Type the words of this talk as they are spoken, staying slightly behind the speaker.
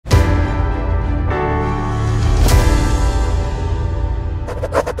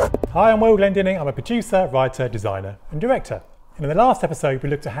Hi, I'm Will Glendinning. I'm a producer, writer, designer and director. And in the last episode, we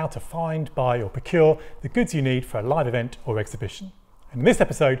looked at how to find, buy or procure the goods you need for a live event or exhibition. And in this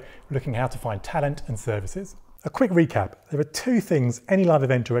episode, we're looking at how to find talent and services. A quick recap. There are two things any live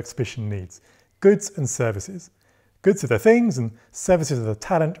event or exhibition needs: goods and services. Goods are the things and services are the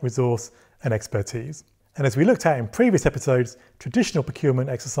talent, resource and expertise. And as we looked at in previous episodes, traditional procurement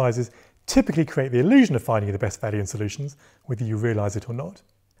exercises typically create the illusion of finding you the best value and solutions, whether you realise it or not.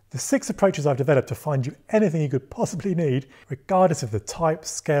 The 6 approaches I've developed to find you anything you could possibly need, regardless of the type,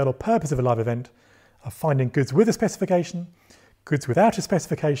 scale or purpose of a live event, are finding goods with a specification, goods without a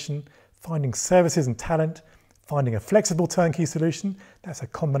specification, finding services and talent, finding a flexible turnkey solution, that's a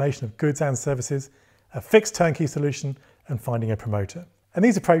combination of goods and services, a fixed turnkey solution, and finding a promoter. And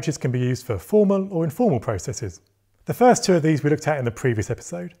these approaches can be used for formal or informal processes. The first 2 of these we looked at in the previous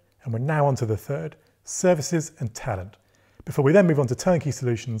episode, and we're now on to the third, services and talent, before we then move on to turnkey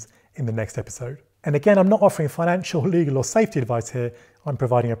solutions in the next episode. And again, I'm not offering financial, legal or safety advice here. I'm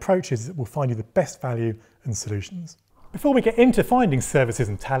providing approaches that will find you the best value and solutions. Before we get into finding services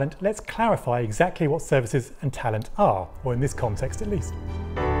and talent, let's clarify exactly what services and talent are, or in this context at least.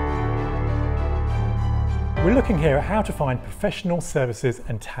 We're looking here at how to find professional services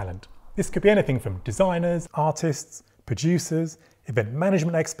and talent. This could be anything from designers, artists, producers, event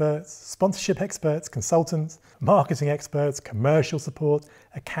management experts, sponsorship experts, consultants, marketing experts, commercial support,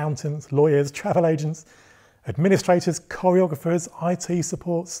 accountants, lawyers, travel agents, administrators, choreographers, IT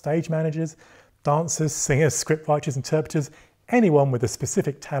support, stage managers, dancers, singers, scriptwriters, interpreters, anyone with a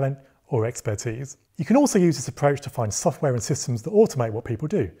specific talent or expertise. You can also use this approach to find software and systems that automate what people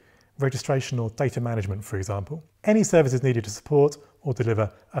do, registration or data management, for example. Any services needed to support or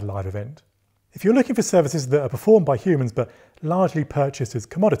deliver a live event. If you're looking for services that are performed by humans but largely purchased as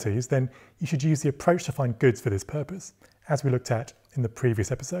commodities, then you should use the approach to find goods for this purpose, as we looked at in the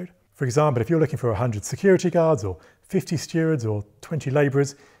previous episode. For example, if you're looking for 100 security guards or 50 stewards or 20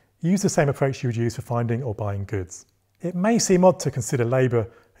 labourers, use the same approach you would use for finding or buying goods. It may seem odd to consider labour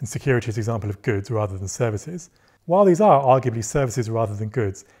and security as an example of goods rather than services. While these are arguably services rather than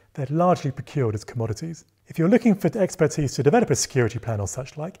goods, they're largely procured as commodities. If you're looking for expertise to develop a security plan or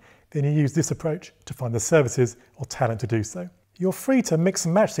such like, then you use this approach to find the services or talent to do so. You're free to mix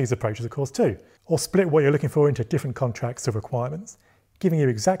and match these approaches, of course, too, or split what you're looking for into different contracts of requirements, giving you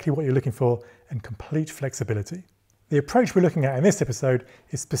exactly what you're looking for and complete flexibility. The approach we're looking at in this episode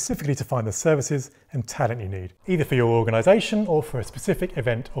is specifically to find the services and talent you need, either for your organisation or for a specific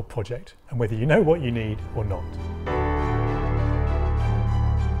event or project, and whether you know what you need or not.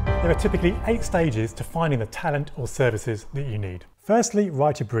 There are typically 8 stages to finding the talent or services that you need. Firstly,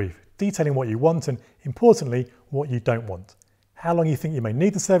 write a brief, detailing what you want and, importantly, what you don't want, how long you think you may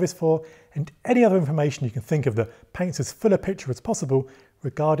need the service for, and any other information you can think of that paints as full a picture as possible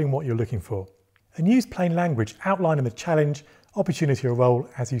regarding what you're looking for. And use plain language outlining the challenge, opportunity or role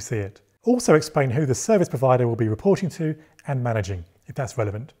as you see it. Also explain who the service provider will be reporting to and managing, if that's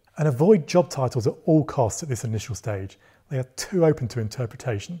relevant. And avoid job titles at all costs at this initial stage. They are too open to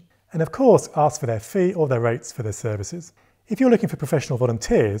interpretation. And of course, ask for their fee or their rates for their services. If you're looking for professional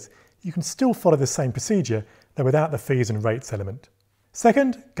volunteers, you can still follow the same procedure, though without the fees and rates element.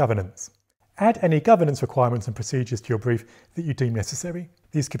 Second, governance. Add any governance requirements and procedures to your brief that you deem necessary.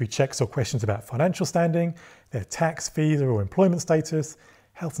 These could be checks or questions about financial standing, their tax, visa or employment status,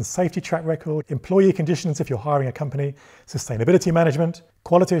 health and safety track record, employee conditions if you're hiring a company, sustainability management,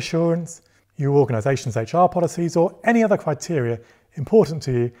 quality assurance, your organisation's HR policies, or any other criteria important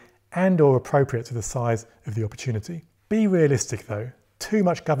to you and or appropriate to the size of the opportunity. Be realistic though. Too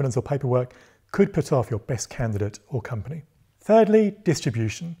much governance or paperwork could put off your best candidate or company. Thirdly,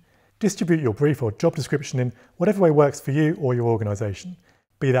 distribution. Distribute your brief or job description in whatever way works for you or your organisation.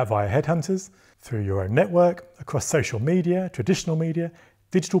 Be that via headhunters, through your own network, across social media, traditional media,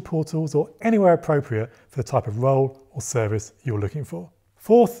 digital portals, or anywhere appropriate for the type of role or service you're looking for.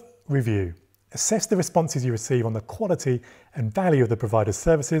 Fourth, review. Assess the responses you receive on the quality and value of the provider's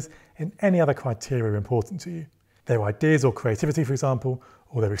services and any other criteria important to you. Their ideas or creativity, for example,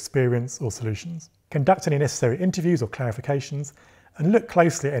 or their experience or solutions. Conduct any necessary interviews or clarifications and look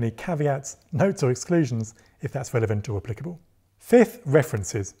closely at any caveats, notes or exclusions if that's relevant or applicable. Fifth,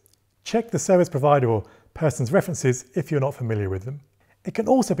 references. Check the service provider or person's references if you're not familiar with them. It can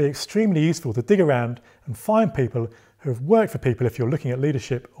also be extremely useful to dig around and find people who have worked for people if you're looking at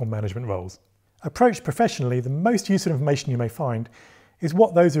leadership or management roles. Approached professionally, the most useful information you may find is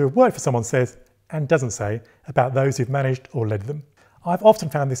what those who have worked for someone says and doesn't say about those who've managed or led them. I've often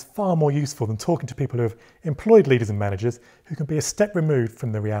found this far more useful than talking to people who have employed leaders and managers who can be a step removed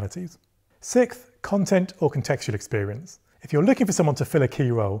from the realities. Sixth, content or contextual experience. If you're looking for someone to fill a key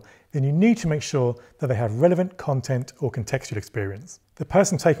role, then you need to make sure that they have relevant content or contextual experience. The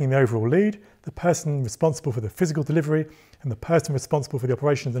person taking the overall lead, the person responsible for the physical delivery, and the person responsible for the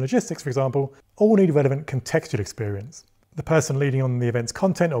operations and logistics, for example, all need relevant contextual experience. The person leading on the event's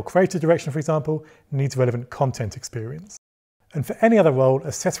content or creative direction, for example, needs relevant content experience. And for any other role,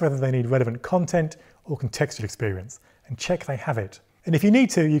 assess whether they need relevant content or contextual experience and check they have it. And if you need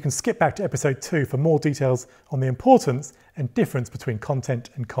to, you can skip back to episode 2 for more details on the importance and difference between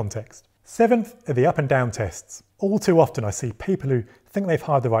content and context. 7th are the up and down tests. All too often I see people who think they've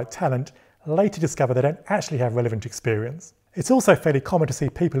hired the right talent later discover they don't actually have relevant experience. It's also fairly common to see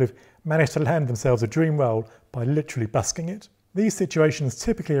people who've managed to land themselves a dream role by literally busking it. These situations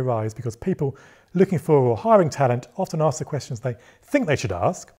typically arise because people looking for or hiring talent often ask the questions they think they should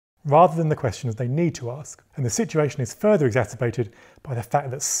ask, rather than the questions they need to ask. And the situation is further exacerbated by the fact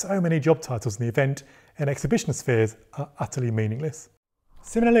that so many job titles in the event and exhibition spheres are utterly meaningless.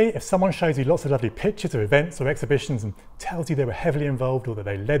 Similarly, if someone shows you lots of lovely pictures of events or exhibitions and tells you they were heavily involved or that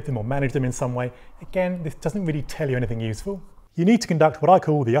they led them or managed them in some way, again, this doesn't really tell you anything useful. You need to conduct what I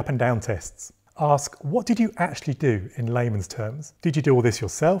call the up and down tests. Ask, what did you actually do in layman's terms? Did you do all this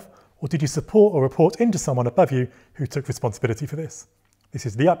yourself, or did you support or report into someone above you who took responsibility for this? This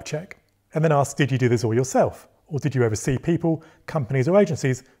is the up check. And then ask, did you do this all yourself? Or did you oversee people, companies or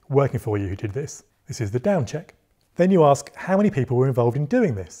agencies working for you who did this? This is the down check. Then you ask how many people were involved in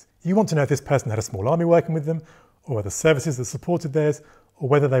doing this. You want to know if this person had a small army working with them, or other services that supported theirs, or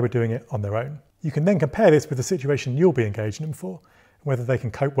whether they were doing it on their own. You can then compare this with the situation you'll be engaging them for, and whether they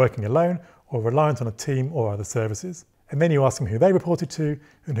can cope working alone or reliant on a team or other services. And then you ask them who they reported to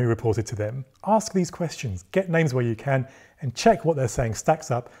and who reported to them. Ask these questions, get names where you can, and check what they're saying stacks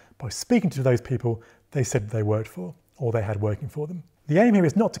up by speaking to those people they said they worked for or they had working for them. The aim here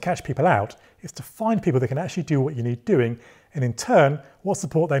is not to catch people out, it's to find people that can actually do what you need doing, and in turn, what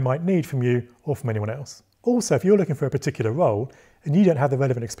support they might need from you or from anyone else. Also, if you're looking for a particular role and you don't have the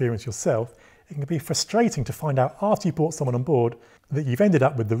relevant experience yourself, it can be frustrating to find out after you brought someone on board that you've ended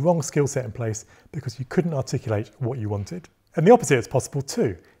up with the wrong skill set in place because you couldn't articulate what you wanted. And the opposite is possible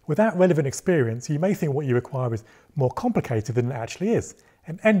too. Without relevant experience, you may think what you require is more complicated than it actually is,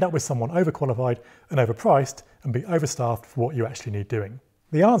 and end up with someone overqualified and overpriced and be overstaffed for what you actually need doing.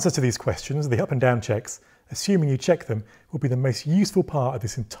 The answers to these questions, the up and down checks, assuming you check them, will be the most useful part of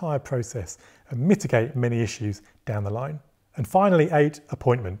this entire process and mitigate many issues down the line. And finally, 8,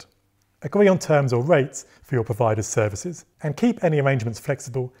 appointment. Agree on terms or rates for your provider's services, and keep any arrangements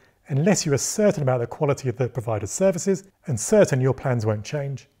flexible unless you are certain about the quality of the provider's services and certain your plans won't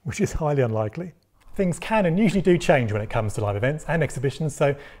change, which is highly unlikely. Things can and usually do change when it comes to live events and exhibitions,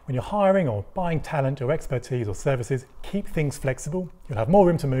 so when you're hiring or buying talent or expertise or services, keep things flexible, you'll have more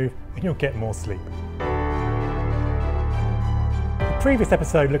room to move and you'll get more sleep. The previous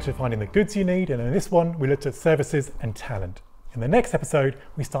episode looked at finding the goods you need, and in this one we looked at services and talent. In the next episode,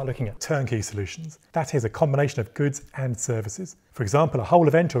 we start looking at turnkey solutions. That is a combination of goods and services. For example, a whole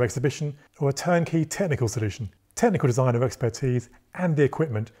event or exhibition, or a turnkey technical solution, technical design or expertise, and the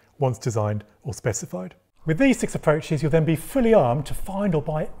equipment once designed or specified. With these 6 approaches, you'll then be fully armed to find or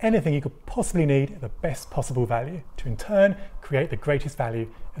buy anything you could possibly need at the best possible value, to in turn create the greatest value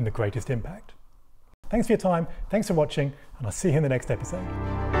and the greatest impact. Thanks for your time, thanks for watching, and I'll see you in the next episode.